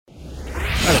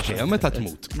xejn, meta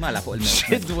tmut. Mela fuq il-mewt.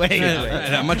 Shidwej.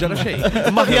 Ma ġara xejn.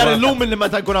 Maħjar illum milli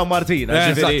meta jkun hawn Martina.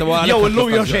 Jew illum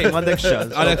jew xejn m'għandek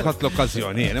xans. Għalhekk ħadd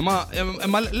l-okkażjoni.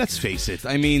 Ma let's face it,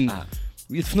 I mean,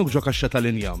 jitfnuk ġo kaxxa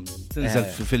tal-injam. Tinżel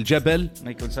fil-ġebel. Ma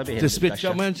jkun sabiħ.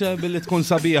 Tispiċċa menċa billi tkun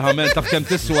sabiħa men taf kemm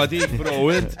tiswa dik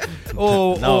browid.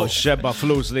 No, xebba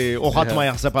flus li uħadd ma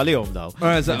jaħseb għalihom daw.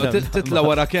 Titla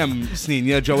wara kemm snin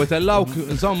jerġgħu itellawk,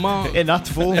 insomma.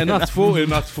 Inatfu.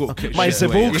 Ma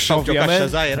jsibux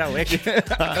Kaxxa żgħira u hekk.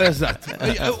 Eżatt.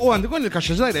 U għandi kun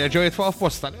il-kaxxa żgħira jerġgħu jitfgħu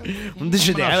f'posta. M'għandix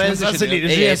idea,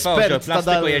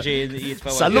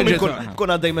 Sallum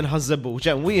kun għaddej minn ħażebu,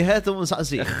 ġem wieħed u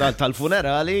nsaqsih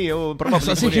tal-funerali u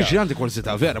probabbli. Jiġri għandi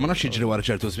kursità vera, ma nafx jiġri wara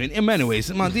ċertu żmien. Imma anyways,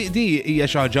 ma di hija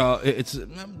xi ħaġa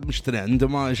mhux trend,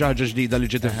 ma xi ħaġa ġdida li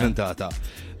ġiet inventata.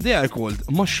 They are called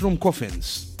mushroom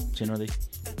coffins. X'inhu dik?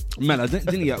 Mela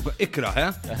din hija ikraħ,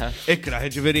 ikraħ,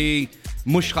 ġifieri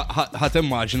mhux ħadd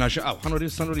immaġina x'qaw,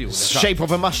 ħanuriju. Shape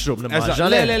of a mushroom nimmaġina.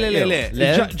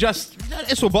 Le, just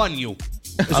isu banju.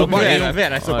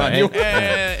 Vera, banju.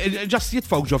 Just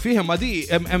jitfaw ġo fih, ma di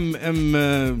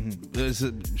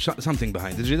something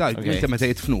behind it. Ġidaj, inti meta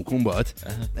jitfnuk mbagħad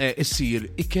issir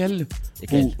ikel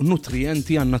u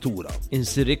nutrienti għan-natura.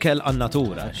 Insir ikel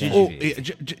għan-natura.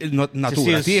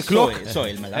 Natura tieklok.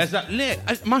 Soil mela. Le,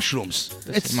 mushrooms.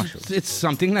 It's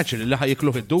something natural li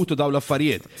ħajiklu fid-dut u daw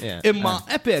l-affarijiet. Imma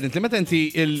apparently meta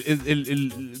inti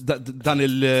dan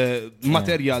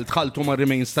il-materjal tħaltu ma'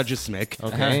 remains ta' ġismek,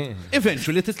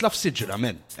 eventually titla f'siġra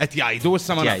men. Qed jgħidu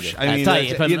issa ma nafx.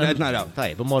 Jien qed naraw.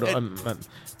 Tajb, immorru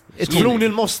Itfluni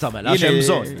l-mosta mela, għax hemm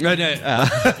bżonn.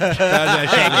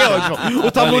 U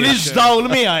tagħmlu lix dawl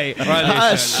miegħi.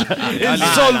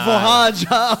 Insolvu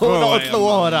ħaġa u noqtlu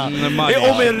wara.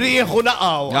 Iqum ir-riħ u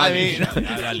naqgħu.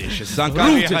 Għaliex,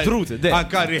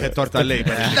 anka rieħ torta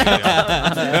lejba.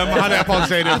 Ma ħanaqgħu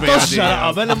sejrin biha. Toxxa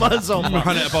qabel ma nżomm.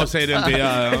 Ħanaqgħu sejrin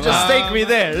biha. Just take me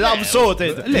there, I'm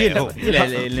sorted.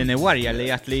 L-newarja li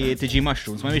jgħat li tiġi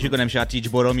mushrooms, ma miex ikun hemm xi ħadd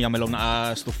jiġborhom jagħmelhom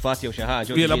naqa' stuffati jew xi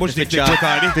ħaġa. Jiena mhux dik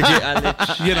tikkwetani.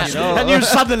 And you're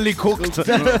suddenly cooked.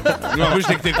 Mhux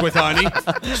dik tikkwetani.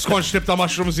 Skont xtib ta'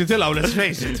 mushrooms jitilgħu, let's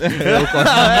face it.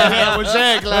 Mhux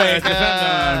hekk,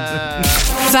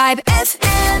 Vibe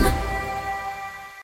FM.